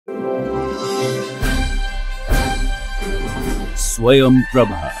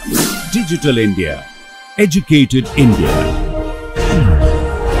SwayamPrabha. Digital India. Educated India.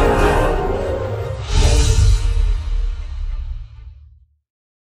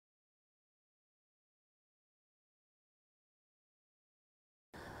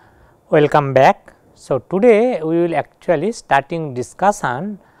 Welcome back. So, today we will actually starting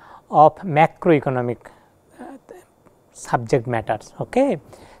discussion of macroeconomic subject matters. Okay.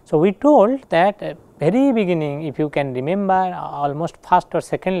 So, we told that very beginning, if you can remember, almost first or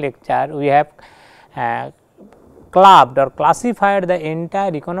second lecture we have clubbed or classified the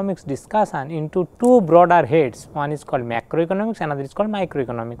entire economics discussion into two broader heads. One is called macroeconomics, another is called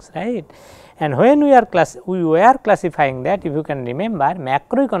microeconomics, right. And when we were classifying that, if you can remember,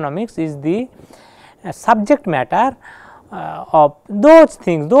 macroeconomics is the subject matter of those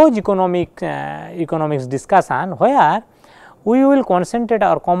things, those economics discussion where we will concentrate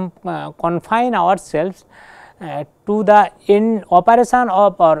or confine ourselves to the operation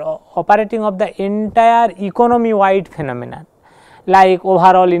of or operating of the entire economy wide phenomenon, like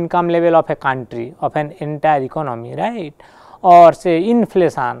overall income level of a country, of an entire economy, right, or say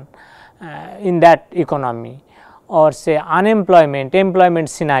inflation in that economy, or say unemployment,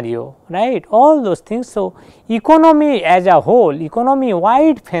 employment scenario, right, all those things. So, economy as a whole, economy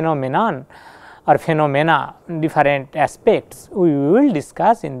wide phenomenon or phenomena, different aspects we will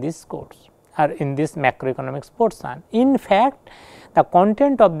discuss in this course or in this macroeconomics portion. In fact, the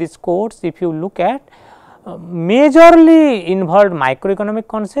content of this course, if you look at, majorly involved microeconomic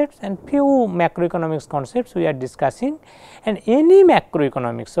concepts and few macroeconomics concepts we are discussing, and any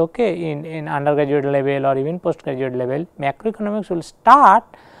macroeconomics, okay, in undergraduate level or even postgraduate level, macroeconomics will start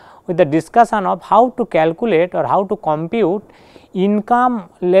with the discussion of how to calculate or how to compute income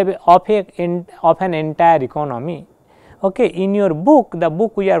level of an entire economy. Okay. In your book, the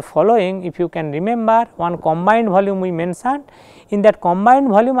book we are following, if you can remember, one combined volume we mentioned. In that combined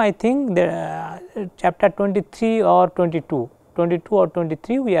volume, I think the chapter 23 or 22 or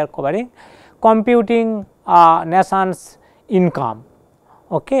 23 we are covering computing nation's income,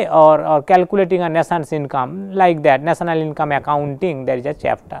 okay, or calculating a nation's income, like that, national income accounting, there is a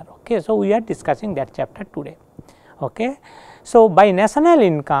chapter. Okay. So, we are discussing that chapter today. Okay. So, by national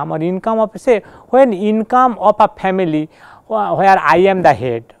income or income of, say, when income of a family where I am the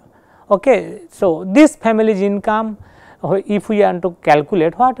head. Okay. So, this family's income, if we want to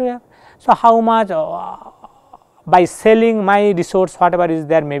calculate what we have. So, how much by selling my resource, whatever is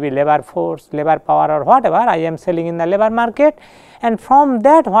there, maybe labor force, labor power or whatever I am selling in the labor market, and from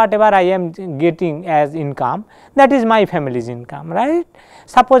that whatever I am getting as income, that is my family's income, right.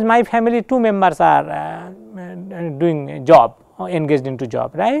 Suppose my family 2 members are doing a job, engaged into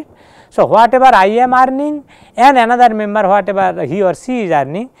job, right. So, whatever I am earning and another member whatever he or she is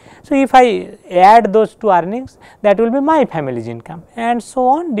earning. So, if I add those 2 earnings, that will be my family's income, and so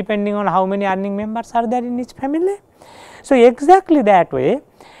on, depending on how many earning members are there in each family. So, exactly that way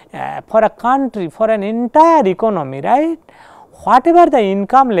for a country, for an entire economy, right, whatever the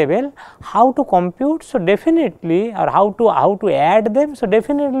income level, how to compute. So, definitely, or how to add them. So,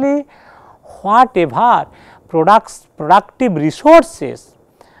 definitely whatever productive resources,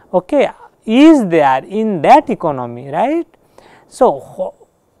 okay, is there in that economy, right. So,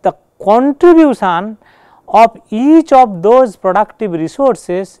 the contribution of each of those productive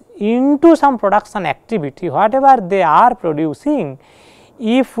resources into some production activity, whatever they are producing,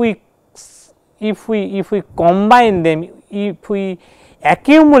 if we combine them, if we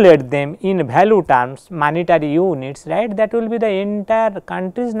accumulate them in value terms, monetary units, right, that will be the entire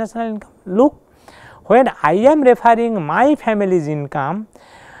country's national income. Look, when I am referring my family's income,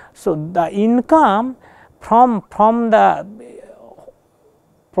 so the income from the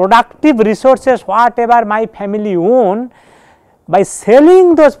productive resources whatever my family own, by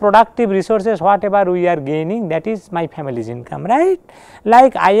selling those productive resources whatever we are gaining, that is my family's income, right.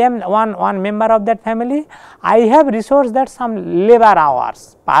 Like I am one member of that family, I have resource that some labor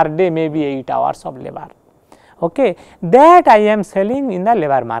hours per day, maybe 8 hours of labor, okay, that I am selling in the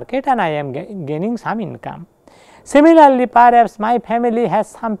labor market and I am gaining some income. Similarly, perhaps my family has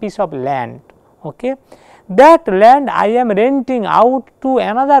some piece of land, okay, that land I am renting out to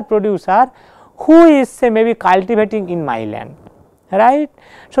another producer who is, say, maybe cultivating in my land, right.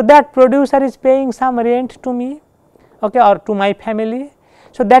 So, that producer is paying some rent to me, okay, or to my family.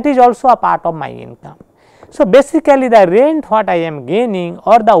 So, that is also a part of my income. So, basically the rent what I am gaining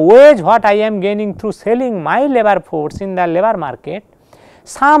or the wage what I am gaining through selling my labor force in the labor market,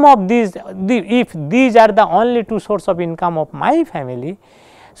 some of these, if these are the only 2 sources of income of my family.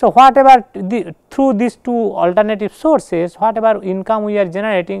 So, whatever through these 2 alternative sources, whatever income we are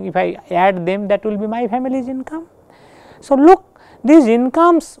generating, if I add them, that will be my family's income. So, look, these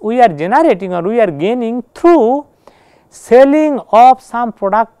incomes we are generating or we are gaining through selling of some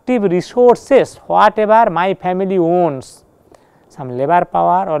productive resources, whatever my family owns, some labor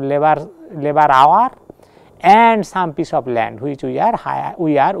power or labor hour and some piece of land which we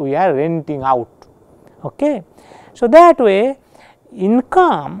are renting out. Okay. So, that way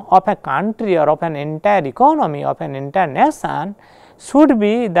income of a country or of an entire economy of an entire nation should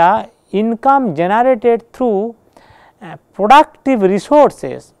be the income generated through productive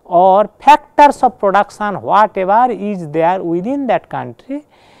resources or factors of production whatever is there within that country.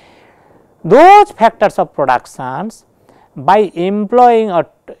 Those factors of productions by employing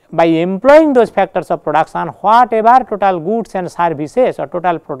those factors of production, whatever total goods and services or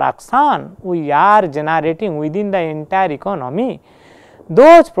total production we are generating within the entire economy,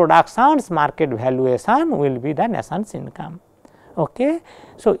 those productions market valuation will be the nation's income. Okay.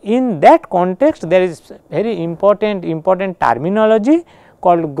 So, in that context there is very important terminology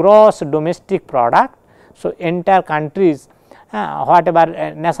called gross domestic product. So, entire countries whatever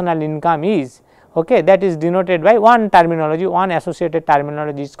national income is, okay, that is denoted by one terminology, one associated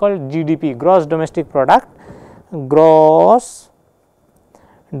terminology is called GDP, gross domestic product, gross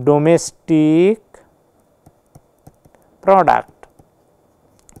domestic product.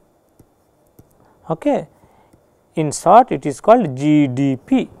 Okay. In short, it is called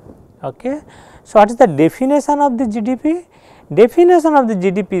GDP. Okay. So, what is the definition of the GDP? Definition of the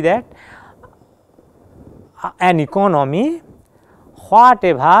GDP that an economy,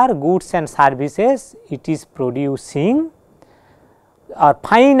 whatever goods and services it is producing or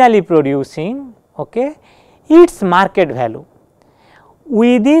finally producing, okay, its market value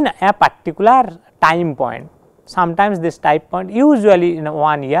within a particular time point. Sometimes this time point usually in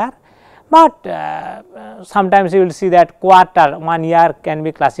 1 year, but sometimes you will see that quarter, 1 year can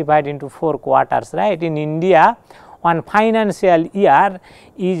be classified into 4 quarters, right. In India, one financial year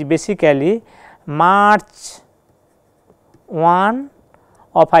is basically March 1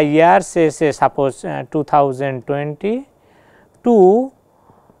 of a year, say suppose 2020 to,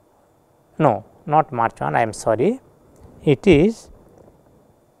 no, not March 1, I am sorry, it is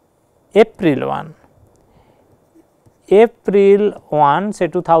April 1. April 1 say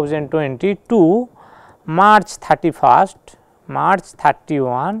 2020 to March 31st, March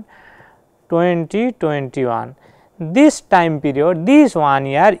 31, 2021. This time period, this 1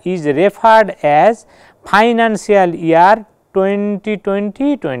 year is referred as financial year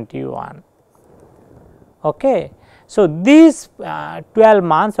 2020-21. Okay. So, this 12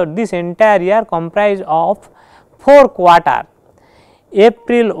 months or this entire year comprise of 4 quarter,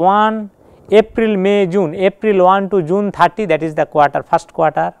 April 1, April, May, June, April 1 to June 30, that is the quarter, first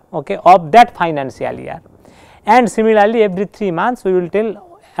quarter, okay, of that financial year. And similarly, every 3 months we will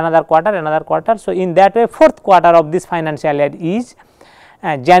tell another quarter, another quarter. So, in that way 4th quarter of this financial year is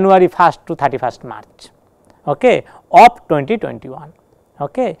January 1st to 31st March, okay, of 2021.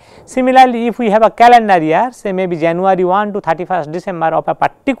 Okay. Similarly, if we have a calendar year, say maybe January 1 to 31st December of a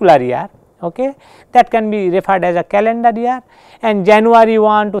particular year, okay, that can be referred as a calendar year, and January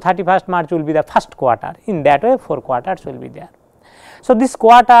 1 to 31st March will be the first quarter. In that way 4 quarters will be there. So, this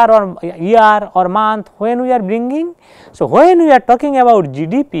quarter or year or month when we are bringing, so when we are talking about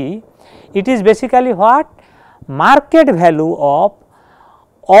GDP, it is basically what? Market value of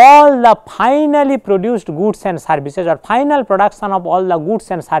all the finally produced goods and services or final production of all the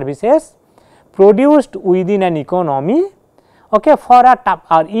goods and services produced within an economy, okay, for a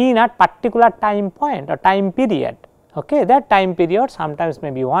or in a particular time point or time period. Okay, that time period sometimes may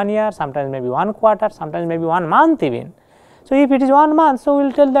be 1 year, sometimes may be 1 quarter, sometimes may be 1 month even. So, if it is 1 month, so we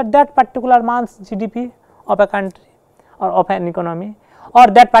will tell that that particular month's GDP of a country or of an economy, or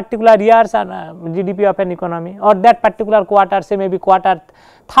that particular year's GDP of an economy, or that particular quarter, say maybe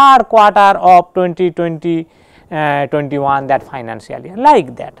third quarter of 2020-21, that financial year,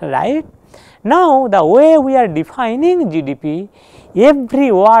 like that, right. Now, the way we are defining GDP,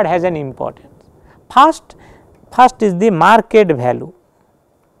 every word has an importance. First is the market value.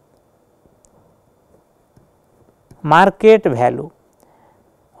 Market value.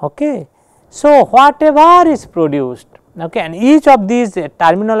 Okay. So, whatever is produced, okay, and each of these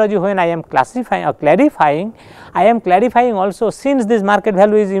terminology when I am classifying or clarifying, I am clarifying also, since this market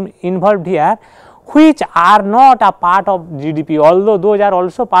value is involved here, which are not a part of GDP, although those are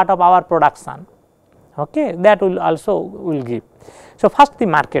also part of our production, okay, that will also will give. So, first the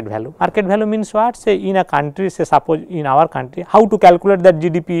market value. Market value means what? Say in a country, say suppose in our country, how to calculate that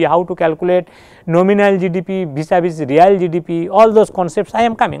GDP, how to calculate nominal GDP vis-a-vis real GDP, all those concepts I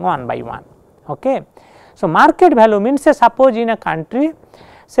am coming one by one. Okay. So, market value means, say suppose in a country,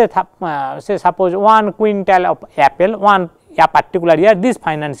 say suppose 1 quintal of apple, 1 a particular year, this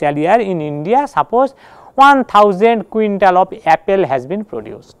financial year in India, suppose 1000 quintal of apple has been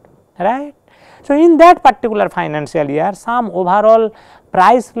produced, right. So, in that particular financial year, some overall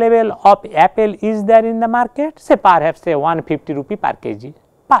price level of apple is there in the market, say perhaps say 150 rupee per kg,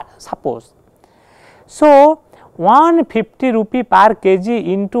 suppose. So, 150 rupee per kg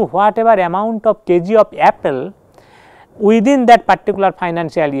into whatever amount of kg of apple within that particular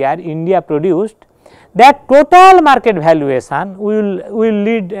financial year India produced, that total market valuation we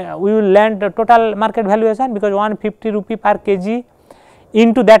will land the total market valuation, because 150 rupee per kg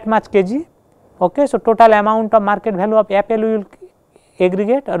into that much kg. Okay. So, total amount of market value of apple we will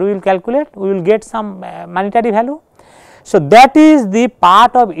aggregate or we will calculate, we will get some monetary value. So, that is the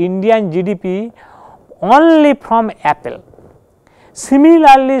part of Indian GDP only from apple.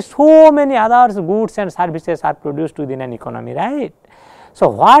 Similarly, so many other goods and services are produced within an economy, right. So,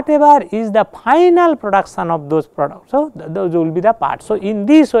 whatever is the final production of those products, so those will be the parts. So, in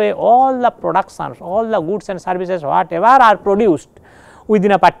this way all the productions, all the goods and services whatever are produced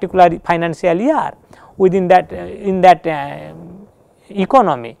within a particular financial year, within that in that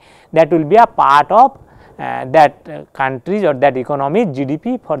economy, that will be a part of that country's or that economy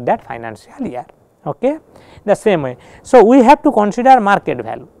GDP for that financial year. Okay. The same way. So, we have to consider market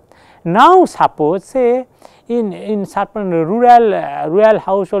value. Now, suppose say in certain rural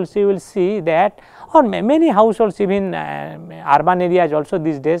households you will see that, or many households even urban areas also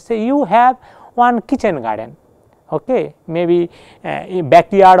these days, say you have one kitchen garden, okay, maybe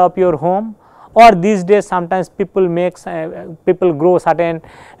backyard of your home, or these days sometimes people makes people grow certain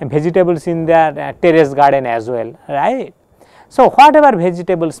vegetables in their terrace garden as well, right. So, whatever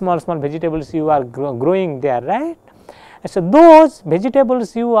vegetables, small vegetables you are growing there, right. So, those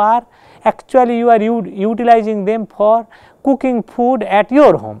vegetables you are actually you are utilizing them for cooking food at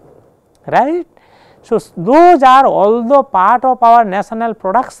your home, right. So, those are although part of our national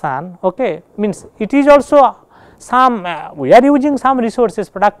production, okay, means it is also some we are using some resources,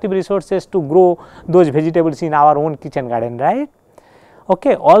 productive resources to grow those vegetables in our own kitchen garden, right.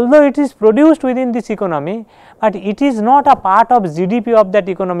 Okay. Although it is produced within this economy, but it is not a part of GDP of that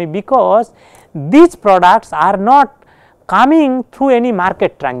economy, because these products are not coming through any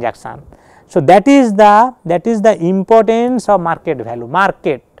market transaction. So, that is the importance of market value,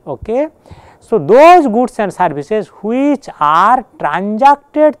 market. Okay. So, those goods and services which are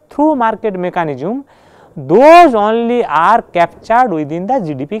transacted through market mechanism, those only are captured within the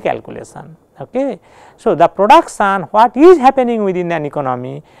GDP calculation. Okay. So, the production what is happening within an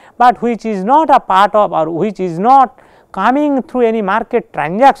economy, but which is not a part of or which is not coming through any market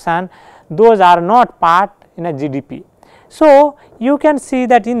transaction, those are not part in a GDP. So, you can see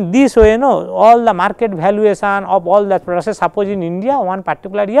that in this way, all the market valuation of all the process, suppose in India one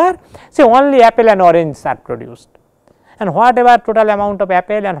particular year, say only apple and orange are produced, and whatever total amount of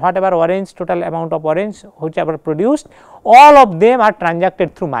apple and whatever orange total amount of orange whichever produced, all of them are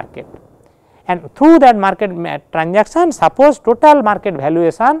transacted through market, and through that market transaction, suppose total market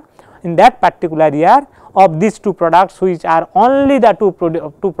valuation in that particular year of these two products, which are only the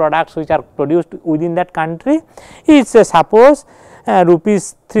two products which are produced within that country, is suppose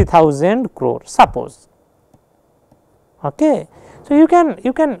rupees 3000 crore, suppose. Okay. So, you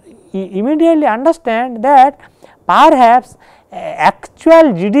can immediately understand that perhaps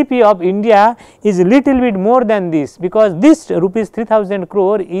actual GDP of India is little bit more than this, because this rupees 3000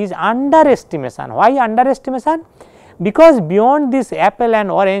 crore is underestimation. Why underestimation? Because beyond this apple and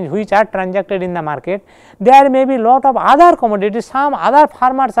orange which are transacted in the market, there may be lot of other commodities, some other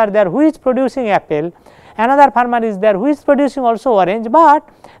farmers are there who is producing apple, another farmer is there who is producing also orange, but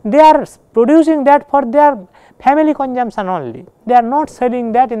they are producing that for their family consumption only, they are not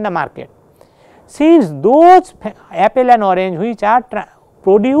selling that in the market. Since those apple and orange which are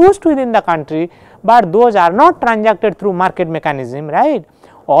produced within the country, but those are not transacted through market mechanism, right.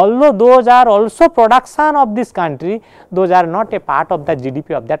 Although those are also production of this country, those are not a part of the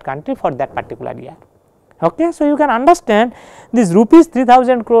GDP of that country for that particular year. Okay. So, you can understand this rupees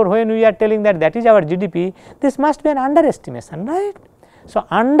 3000 crore, when we are telling that that is our GDP, this must be an underestimation, right. So,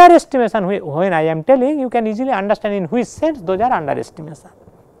 underestimation when I am telling, you can easily understand in which sense those are underestimation.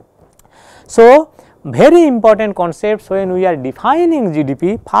 So, very important concepts when we are defining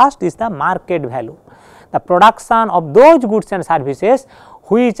GDP, first is the market value, the production of those goods and services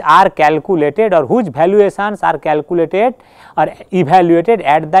which are calculated or whose valuations are calculated or evaluated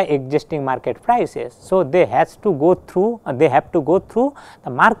at the existing market prices. So, they have to go through the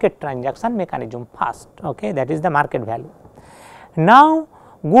market transaction mechanism first, okay, that is the market value. Now,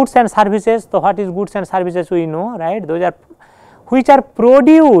 goods and services, so what is goods and services we know, right, those are which are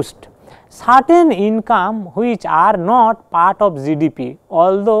produced certain income which are not part of GDP,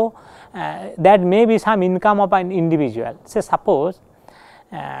 although that may be some income of an individual. Say suppose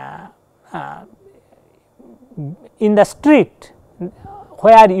in the street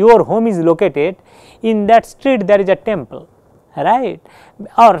where your home is located, in that street there is a temple, right,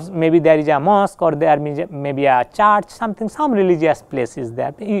 or maybe there is a mosque, or there may be a church, something, some religious place is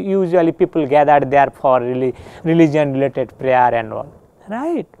there. Usually people gather there for religion related prayer and all,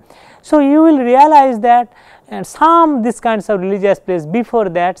 right. So, you will realize that some this kinds of religious place, before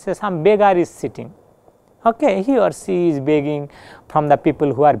that say some beggar is sitting, okay, he or she is begging from the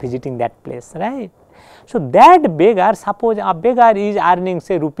people who are visiting that place, right. So, that beggar, suppose a beggar is earning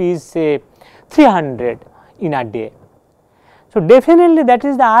say rupees say 300 in a day. So, definitely that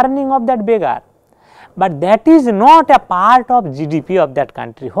is the earning of that beggar, but that is not a part of GDP of that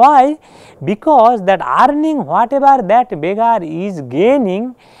country. Why? Because that earning, whatever that beggar is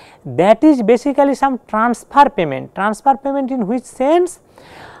gaining, that is basically some transfer payment. Transfer payment in which sense?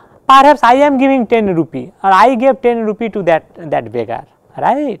 Perhaps I am giving 10 rupee, or I gave 10 rupee to that beggar,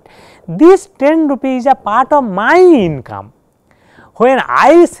 right. This 10 rupee is a part of my income. When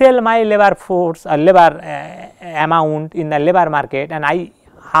I sell my labor force or labor amount in the labor market and I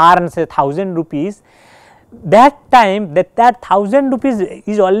earn say 1000 rupees, that time that 1000 rupees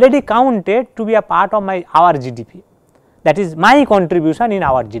is already counted to be a part of our GDP. That is my contribution in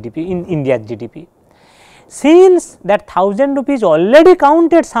our GDP, in India's GDP. Since that 1000 rupees already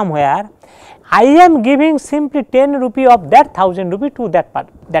counted somewhere, I am giving simply 10 rupee of that 1000 rupee to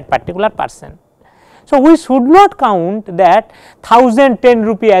that particular person. So, we should not count that 1010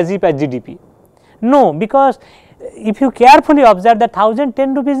 rupee as if a GDP. No, because if you carefully observe that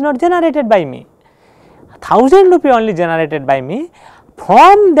 1010 rupee is not generated by me, 1000 rupee only generated by me.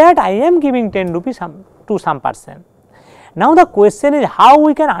 From that I am giving 10 rupees to some person. Now, the question is how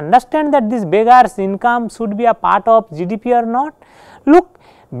we can understand that this beggar's income should be a part of GDP or not. Look,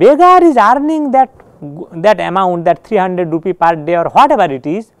 beggar is earning that amount, that 300 rupee per day or whatever it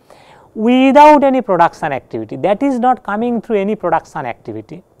is, without any production activity. That is not coming through any production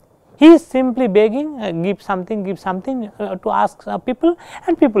activity. He is simply begging, give something to ask people,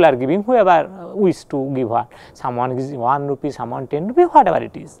 and people are giving, whoever wish to give what. Someone gives 1 rupee, someone 10 rupee, whatever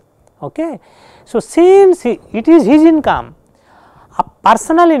it is. Okay. So, since it is his income, a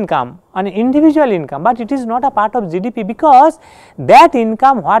personal income, an individual income, but it is not a part of GDP, because that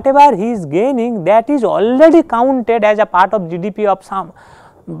income whatever he is gaining, that is already counted as a part of GDP of some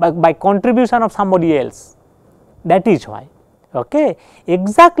by contribution of somebody else. That is why. Okay.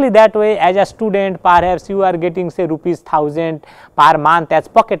 Exactly that way, as a student perhaps you are getting say rupees 1000 per month as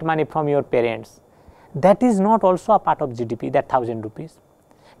pocket money from your parents. That is not also a part of GDP, that 1000 rupees.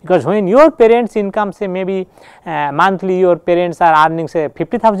 Because when your parents income say maybe monthly your parents are earning say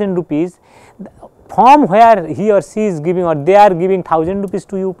 50,000 rupees, from where he or she is giving, or they are giving 1000 rupees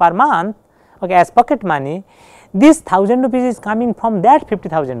to you per month, okay, as pocket money, this 1000 rupees is coming from that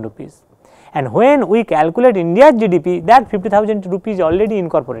 50,000 rupees. And when we calculate India's GDP, that 50,000 rupees is already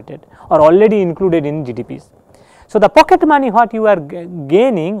incorporated or already included in GDPs. So, the pocket money what you are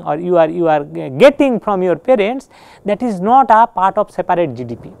gaining or you are getting from your parents, that is not a part of separate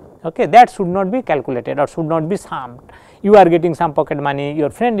GDP. Okay, that should not be calculated or should not be summed. You are getting some pocket money, your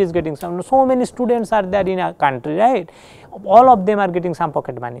friend is getting some. So many students are there in a country, right? All of them are getting some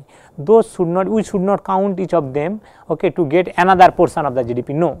pocket money. Those should not, we should not count each of them, okay, to get another portion of the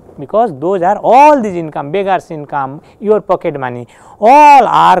GDP. No, because those are all these income, beggar's income, your pocket money, all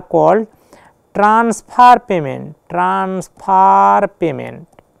are called transfer payment. Transfer payment.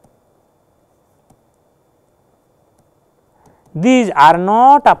 These are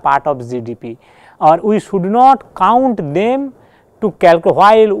not a part of GDP, or we should not count them to calculate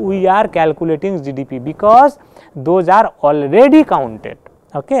while we are calculating GDP, because those are already counted,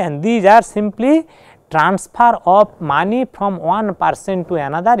 okay, and these are simply transfer of money from one person to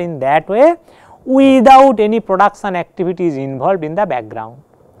another in that way without any production activities involved in the background.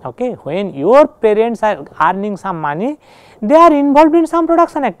 Okay. When your parents are earning some money, they are involved in some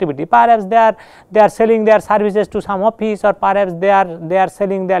production activity. Perhaps they are selling their services to some office, or perhaps they are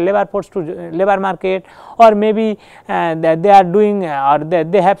selling their labor force to labor market, or maybe they are doing or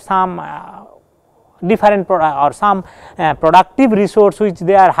they have some different or some productive resource which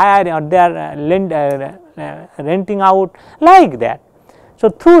they are hiring or they are renting out, like that. So,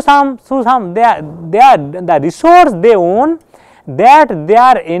 through some they are the resource they own, that they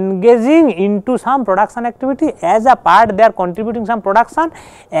are engaging into some production activity, as a part they are contributing some production,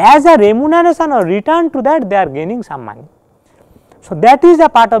 as a remuneration or return to that they are gaining some money. So, that is a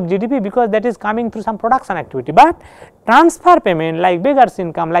part of GDP because that is coming through some production activity, but transfer payment like beggars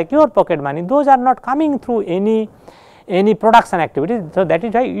income, like your pocket money, those are not coming through any production activity. So, that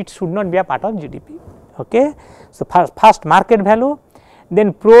is why it should not be a part of GDP. Okay. So, first market value,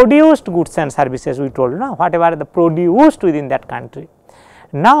 then produced goods and services we told, now whatever the produced within that country.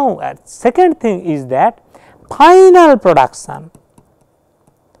 Now, second thing is that final production.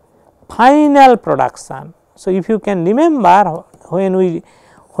 So, if you can remember when we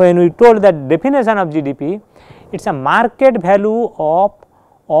told that definition of GDP, it is a market value of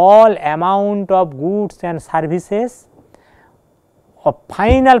all amount of goods and services, of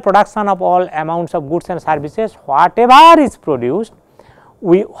final production of all amounts of goods and services, whatever is produced,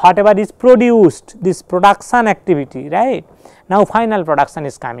 this production activity, right. Now, final production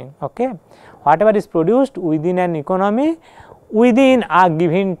is coming, okay. Whatever is produced within an economy within a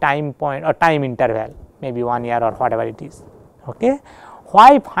given time point or time interval, maybe 1 year or whatever it is, okay.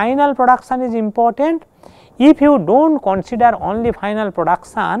 Why final production is important? If you do not consider only final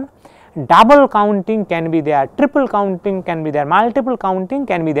production, double counting can be there, triple counting can be there, multiple counting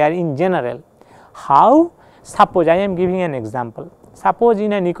can be there in general. How? Suppose I am giving an example. Suppose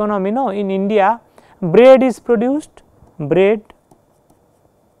in an economy, no, in India, bread is produced, bread,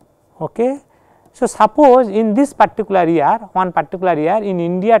 okay. So, suppose in this particular year, one particular year in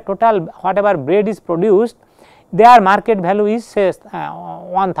India, total whatever bread is produced, their market value is say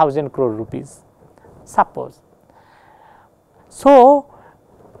 1000 crore rupees, suppose. So,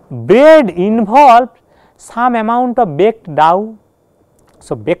 bread involves some amount of baked dough.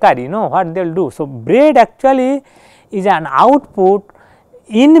 So, bakery, what they will do. So, bread actually is an output,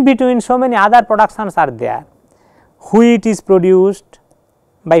 in between so many other productions are there. Wheat is produced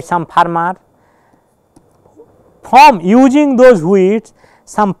by some farmer, from using those wheats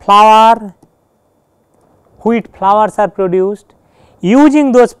some flour, wheat flours are produced,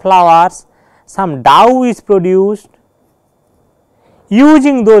 using those flours some dough is produced,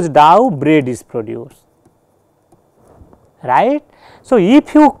 using those dough bread is produced, right. So,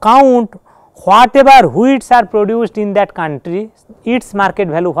 if you count whatever wheats are produced in that country, its market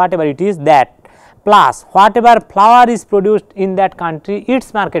value whatever it is, that plus whatever flour is produced in that country,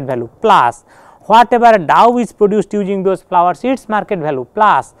 its market value, plus whatever dough is produced using those flours, its market value,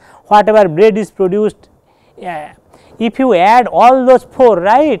 plus whatever bread is produced. If you add all those 4,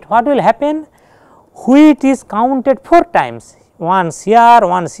 right, what will happen? Wheat is counted 4 times, once here,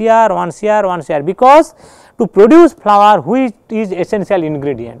 once here, once here, once here, because to produce flour, wheat is essential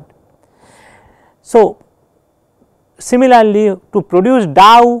ingredient. So, similarly to produce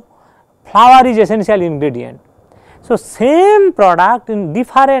dough, flour is essential ingredient. So, same product in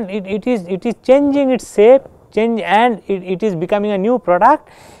different, it is changing its shape, and it is becoming a new product,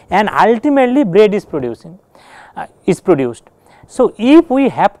 and ultimately bread is produced. So, if we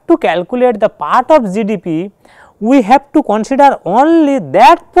have to calculate the part of GDP, we have to consider only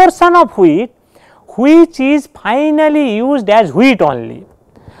that portion of wheat which is finally used as wheat only.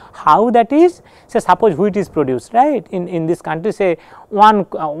 How that is? Say suppose wheat is produced, right, in this country, say 1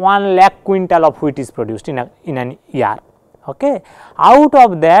 lakh quintal of wheat is produced in an year, okay. Out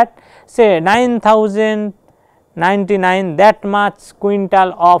of that, say 9099 that much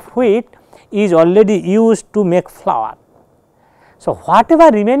quintal of wheat is already used to make flour. So,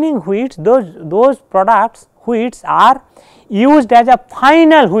 whatever remaining wheat, those products wheats are used as a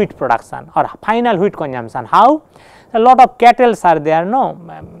final wheat production or final wheat consumption. How? A lot of cattle are there, no.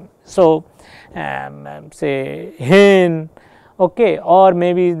 So, say hen, okay, or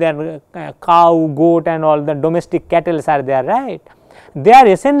maybe the cow, goat and all the domestic cattle are there, right. Their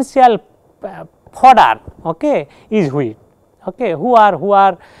essential fodder, okay, is wheat, okay. Who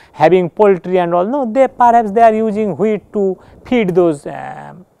are having poultry and all, no, they perhaps they are using wheat to feed those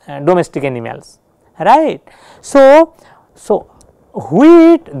domestic animals, right. So,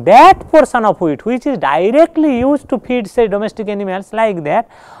 wheat, that portion of wheat which is directly used to feed say domestic animals like that,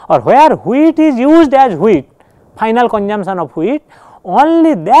 or where wheat is used as wheat, final consumption of wheat,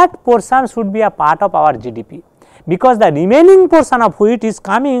 only that portion should be a part of our GDP, because the remaining portion of wheat is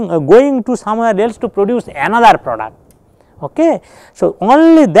going to somewhere else to produce another product, okay. So,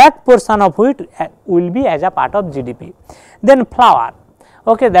 only that portion of wheat will be as a part of GDP. Then flour,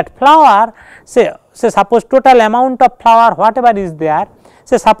 okay, that flour, say suppose total amount of flour whatever is there,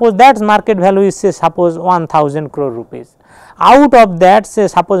 say suppose that market value is say suppose 1000 crore rupees. Out of that, say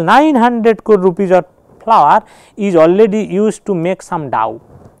suppose 900 crore rupees of flour is already used to make some dough.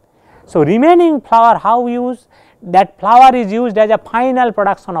 So, remaining flour how used? That flour is used as a final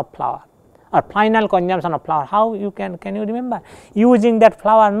production of flour, or final consumption of flour. How you can you remember? Using that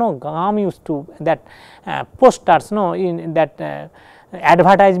flour, no, gum used to, that posters, no, in that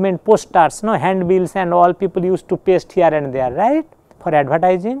advertisement posters, no, handbills and all, people used to paste here and there, right, for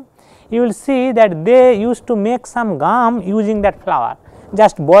advertising. You will see that they used to make some gum using that flour.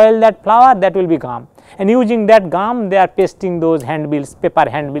 Just boil that flour, that will be gum, and using that gum they are pasting those handbills, paper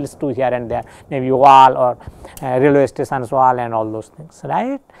handbills to here and there, maybe wall or railway stations wall and all those things,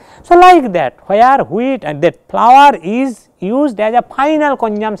 right. So, like that, where wheat and that flour is used as a final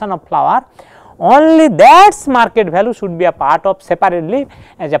consumption of flour, only that market value should be a part of separately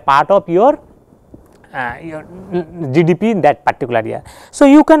as a part of your GDP in that particular year. So,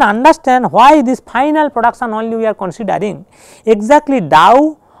 you can understand why this final production only we are considering. Exactly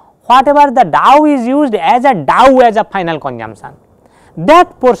Dow, whatever the Dow is used as a Dow as a final consumption,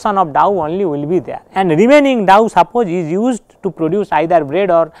 that portion of Dow only will be there, and remaining Dow suppose is used to produce either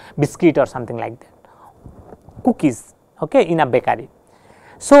bread or biscuit or something like that, cookies, okay, in a bakery.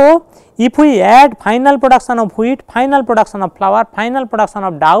 So, if we add final production of wheat, final production of flour, final production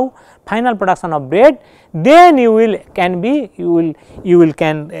of dough, final production of bread, then you will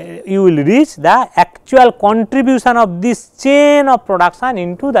reach the actual contribution of this chain of production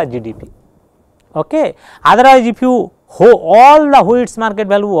into the GDP. Okay. Otherwise, if you all the wheat's market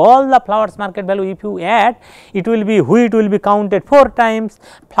value, all the flour's market value, if you add, it will be wheat will be counted 4 times,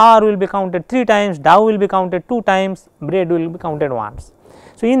 flour will be counted 3 times, dough will be counted 2 times, bread will be counted once.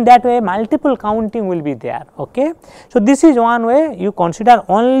 So, in that way multiple counting will be there. Okay. So, this is one way you consider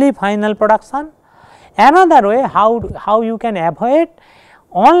only final production. Another way how you can avoid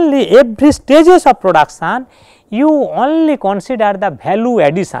only every stages of production, you only consider the value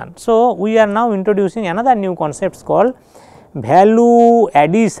addition. So, we are now introducing another new concepts called value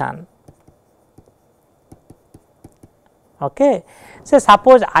addition. Okay. So,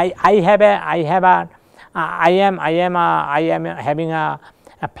 suppose I am having a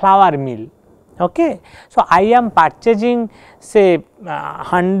flour mill. Okay. So, I am purchasing say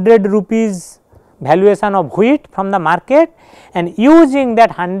 100 rupees valuation of wheat from the market, and using that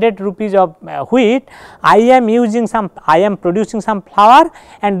 100 rupees of wheat, I am producing some flour,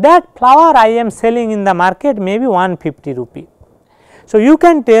 and that flour I am selling in the market maybe 150 rupee. So, you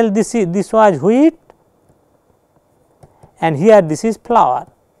can tell this was wheat and here this is flour.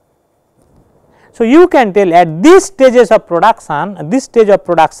 So, you can tell at this stages of production,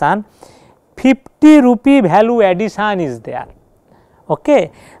 50 rupee value addition is there.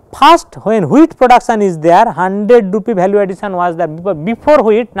 Okay. First, when wheat production is there, 100 rupee value addition was there, before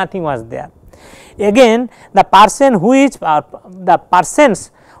wheat nothing was there. Again, the person the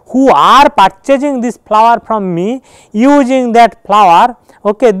persons who are purchasing this flour from me, using that flour,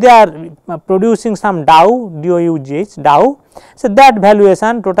 okay, they are producing some dough, dough. So, that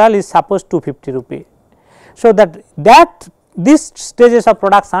valuation total is suppose 250 rupee. So, this stages of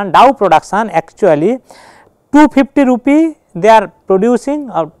production, dough production, actually 250 rupee they are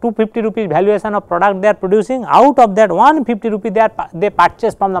producing, or 250 rupees valuation of product they are producing, out of that 150 rupee they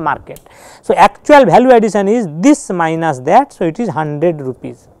purchase from the market. So, actual value addition is this minus that. So, it is 100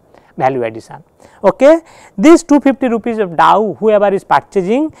 rupees value addition. Okay. This 250 rupees of dough whoever is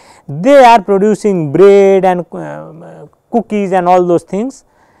purchasing, they are producing bread and cookies and all those things,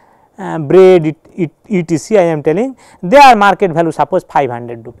 bread etc. I am telling, their market value suppose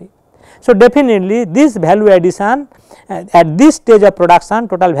 500 rupee. So, definitely this value addition at this stage of production,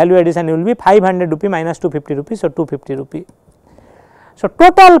 total value addition will be 500 rupee minus 250 rupee. So, 250 rupee. So,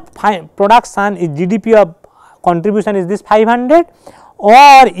 total production is GDP of contribution is this 500,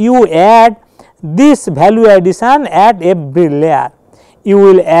 or you add this value addition at every layer, you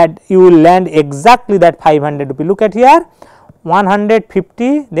will land exactly that 500 rupee. Look at here,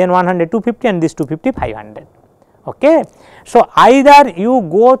 150, then 100, 250, and this 250, 500. Okay. So, either you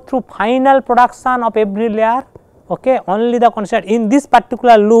go through final production of every layer, okay, only the consider in this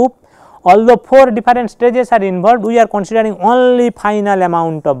particular loop, although 4 different stages are involved, we are considering only final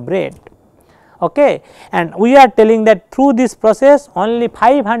amount of bread. Okay. And we are telling that through this process only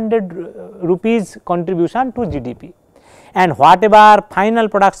 500 rupees contribution to GDP, and whatever final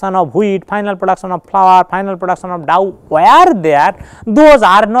production of wheat, final production of flour, final production of dough were there, those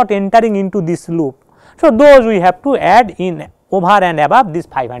are not entering into this loop. So, those we have to add in over and above this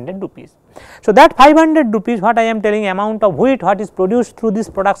 500 rupees. So, that 500 rupees what I am telling amount of wheat what is produced through this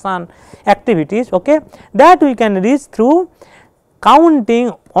production activities, okay, that we can reach through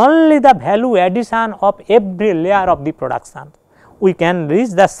counting only the value addition of every layer of the production. We can reach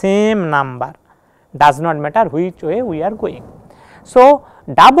the same number, does not matter which way we are going. So,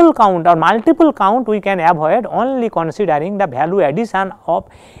 double count or multiple count we can avoid only considering the value addition of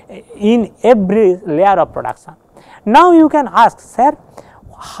in every layer of production. Now, you can ask, sir,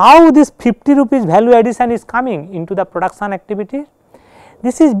 how this 50 rupees value addition is coming into the production activity?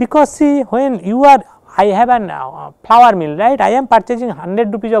 This is because, see, when you are, I have an flour mill, right, I am purchasing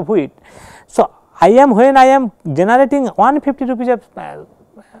 100 rupees of wheat. So, when I am generating 150 rupees of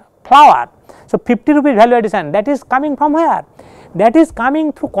flour, so 50 rupees value addition, that is coming from where? That is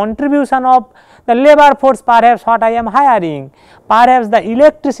coming through contribution of the labor force, perhaps what I am hiring, perhaps the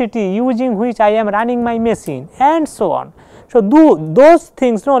electricity using which I am running my machine, and so on. So, those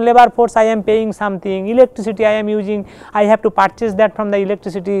things, no, labor force I am paying something, electricity I am using, I have to purchase that from the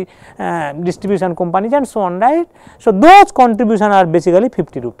electricity distribution companies and so on, right. So, those contribution are basically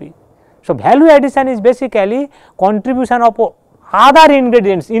 50 rupees. So, value addition is basically contribution of other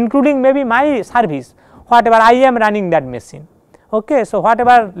ingredients, including maybe my service, whatever I am running that machine. Okay. So,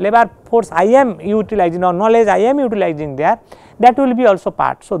 whatever labor force I am utilizing or knowledge I am utilizing there, that will be also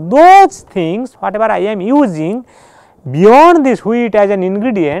part. So, those things whatever I am using beyond this wheat as an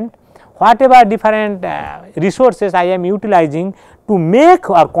ingredient, whatever different resources I am utilizing to make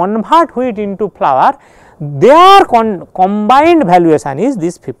or convert wheat into flour, their combined valuation is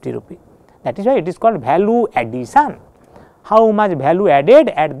this 50 rupee. That is why it is called value addition. How much value added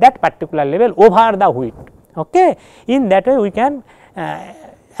at that particular level over the wheat. Okay. In that way, we can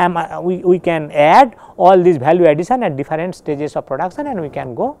we can add all these value addition at different stages of production, and we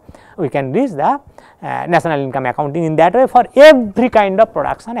can reach the national income accounting in that way for every kind of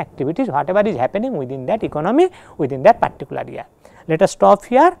production activities, whatever is happening within that economy within that particular year. Let us stop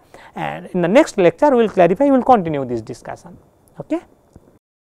here, and in the next lecture we will clarify, we will continue this discussion. Okay.